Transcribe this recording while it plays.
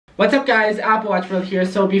What's up guys, Apple Watch World here.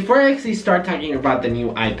 So before I actually start talking about the new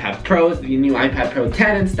iPad Pros, the new iPad Pro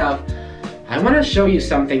 10 and stuff, I want to show you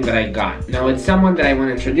something that I got. Now it's someone that I want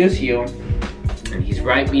to introduce you, and he's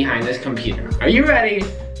right behind this computer. Are you ready?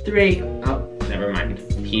 3, oh, never mind.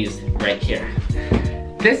 He's right here.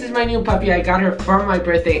 This is my new puppy. I got her for my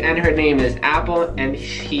birthday and her name is Apple, and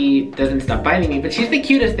he doesn't stop biting me, but she's the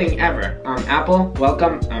cutest thing ever. Apple,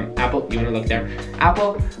 welcome. Apple, you wanna look there?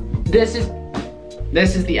 Apple, this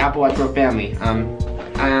is the Apple Watch World family.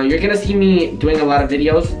 You're gonna see me doing a lot of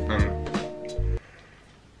videos.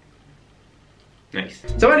 Nice.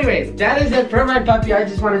 So anyways, that is it for my puppy. I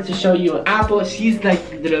just wanted to show you Apple. She's like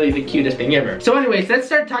literally the cutest thing ever. So anyways, let's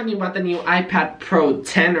start talking about the new iPad Pro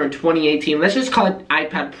 10 or 2018. Let's just call it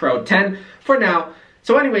iPad Pro 10 for now.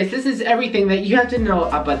 So anyways, this is everything that you have to know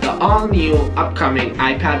about the all new upcoming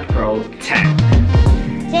iPad Pro 10.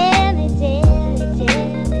 Tell me,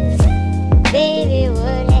 baby,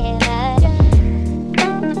 what have I done?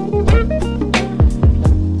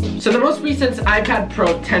 So the most recent iPad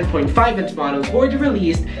Pro 10.5 inch models were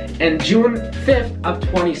released in June 5th of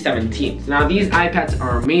 2017. So now these iPads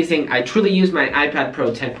are amazing. I truly use my iPad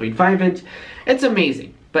Pro 10.5 inch. It's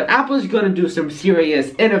amazing. But Apple's gonna do some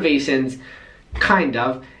serious innovations, kind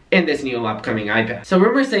of, in this new upcoming iPad. So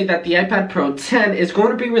rumors say that the iPad Pro 10 is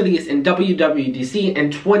going to be released in WWDC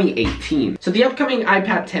in 2018. So the upcoming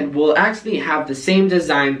iPad 10 will actually have the same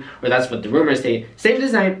design, or that's what the rumors say, same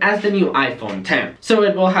design as the new iPhone 10. So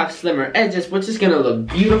it will have slimmer edges, which is going to look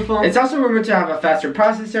beautiful. It's also rumored to have a faster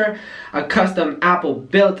processor, a custom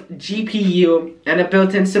Apple-built GPU, and a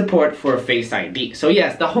built-in support for Face ID. So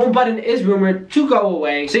yes, the home button is rumored to go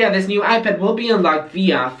away. So yeah, this new iPad will be unlocked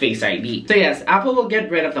via Face ID. So yes, Apple will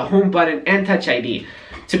get rid of the home button and Touch ID.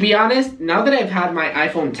 To be honest, now that I've had my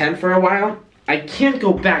iPhone 10 for a while, I can't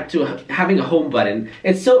go back to having a home button.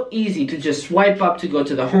 It's so easy to just swipe up to go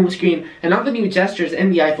to the home screen, and all the new gestures in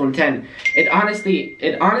the iPhone 10, it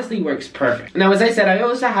honestly works perfect. Now as I said, I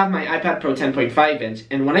also have my iPad Pro 10.5 inch,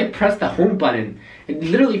 and when I press the home button, it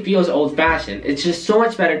literally feels old-fashioned. It's just so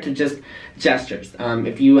much better to just gestures.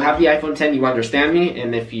 If you have the iPhone 10, you understand me,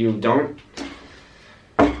 and if you don't,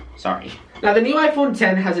 sorry. Now the new iPhone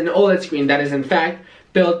 10 has an OLED screen that is in fact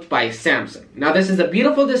built by Samsung. Now this is a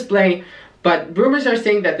beautiful display, but rumors are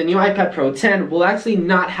saying that the new iPad Pro 10 will actually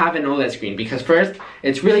not have an OLED screen because first,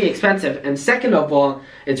 it's really expensive, and second of all,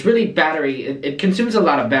 it's really it consumes a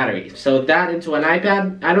lot of battery. So that into an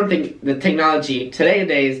iPad, I don't think the technology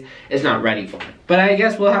today is not ready for it. But I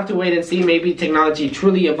guess we'll have to wait and see. Maybe technology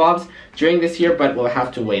truly evolves during this year, but we'll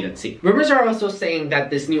have to wait and see. Rumors are also saying that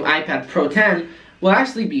this new iPad Pro 10 will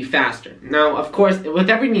actually be faster. Now, of course, with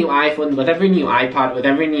every new iPhone, with every new iPod, with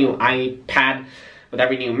every new iPad, with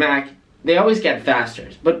every new Mac, they always get faster.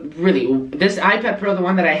 But really, this iPad Pro, the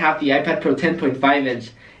one that I have, the iPad Pro 10.5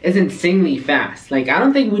 inch, is insanely fast. Like, I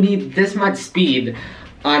don't think we need this much speed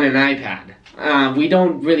on an iPad. We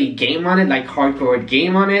don't really game on it, like hardcore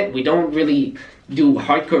game on it. We don't really do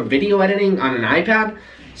hardcore video editing on an iPad.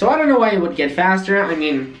 So I don't know why it would get faster. I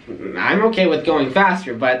mean, I'm okay with going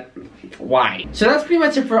faster, but why? So that's pretty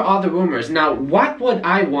much it for all the rumors. Now, what would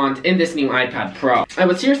I want in this new iPad Pro? I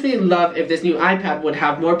would seriously love if this new iPad would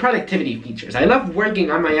have more productivity features. I love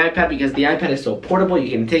working on my iPad because the iPad is so portable. You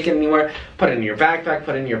can take it anywhere, put it in your backpack,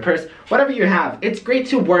 put it in your purse, whatever you have. It's great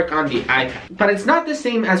to work on the iPad, but it's not the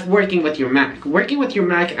same as working with your Mac. Working with your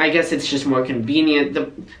Mac, I guess it's just more convenient.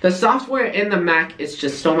 The software in the Mac is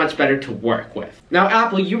just so much better to work with. Now,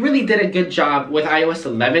 Apple, you really did a good job with iOS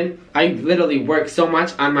 11. I literally work so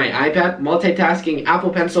much on my iPad, multitasking, Apple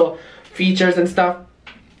Pencil features and stuff.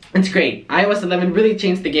 It's great. iOS 11 really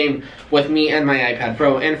changed the game with me and my iPad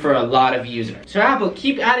Pro and for a lot of users. So Apple,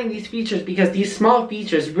 keep adding these features because these small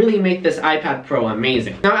features really make this iPad Pro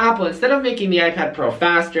amazing. Now Apple, instead of making the iPad Pro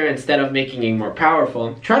faster, instead of making it more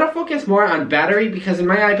powerful, try to focus more on battery because in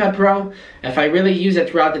my iPad Pro, if I really use it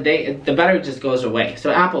throughout the day, the battery just goes away.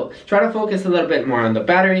 So Apple, try to focus a little bit more on the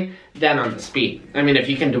battery than on the speed. I mean, if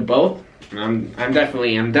you can do both, I'm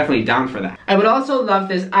definitely down for that. I would also love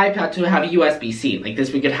this iPad to have USB-C. Like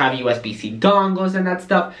this, we could have USB-C dongles and that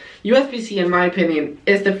stuff. USB-C, in my opinion,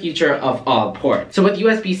 is the future of all ports. So with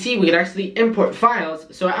USB-C, we could actually import files.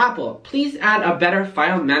 So Apple, please add a better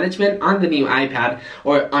file management on the new iPad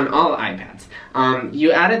or on all iPads.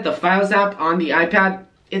 You added the Files app on the iPad.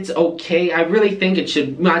 It's okay. I really think it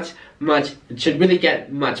should really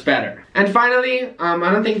get much better. And finally, I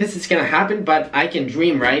don't think this is gonna happen, but I can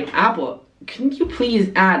dream, right? Apple, can you please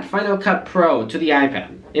add Final Cut Pro to the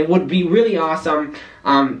iPad? It would be really awesome.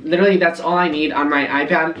 Literally, that's all I need on my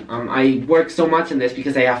iPad. I work so much in this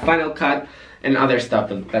because I have Final Cut and other stuff,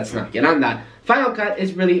 but let's not get on that. Final Cut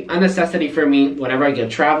is really a necessity for me whenever I go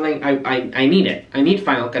traveling. I need it. I need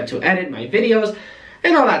Final Cut to edit my videos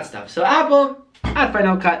and all that stuff. So Apple, add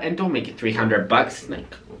Final Cut and don't make it $300. Like,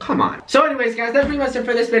 come on. So anyways, guys, that's pretty much it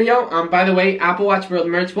for this video. By the way, Apple Watch World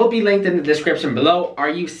merch will be linked in the description below. Are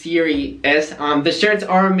you serious? The shirts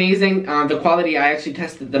are amazing. The quality, I actually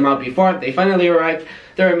tested them out before. They finally arrived.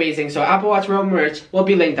 They're amazing. So Apple Watch World merch will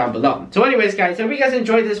be linked down below. So anyways, guys, hope you guys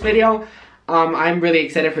enjoyed this video. I'm really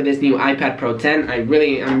excited for this new iPad Pro 10. I'm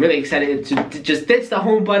really excited to just ditch the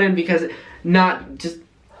home button because the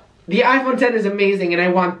iPhone 10 is amazing and I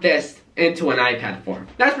want this into an iPad form.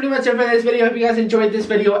 That's pretty much it for this video. Hope you guys enjoyed this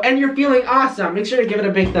video and you're feeling awesome. Make sure to give it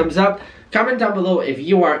a big thumbs up. Comment down below if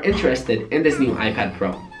you are interested in this new iPad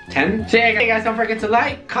Pro 10. So yeah, guys, don't forget to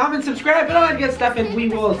like, comment, subscribe, and all that good stuff, and we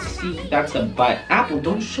will see. That's the butt. Apple,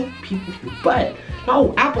 don't show people your butt.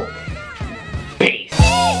 No, Apple. Peace.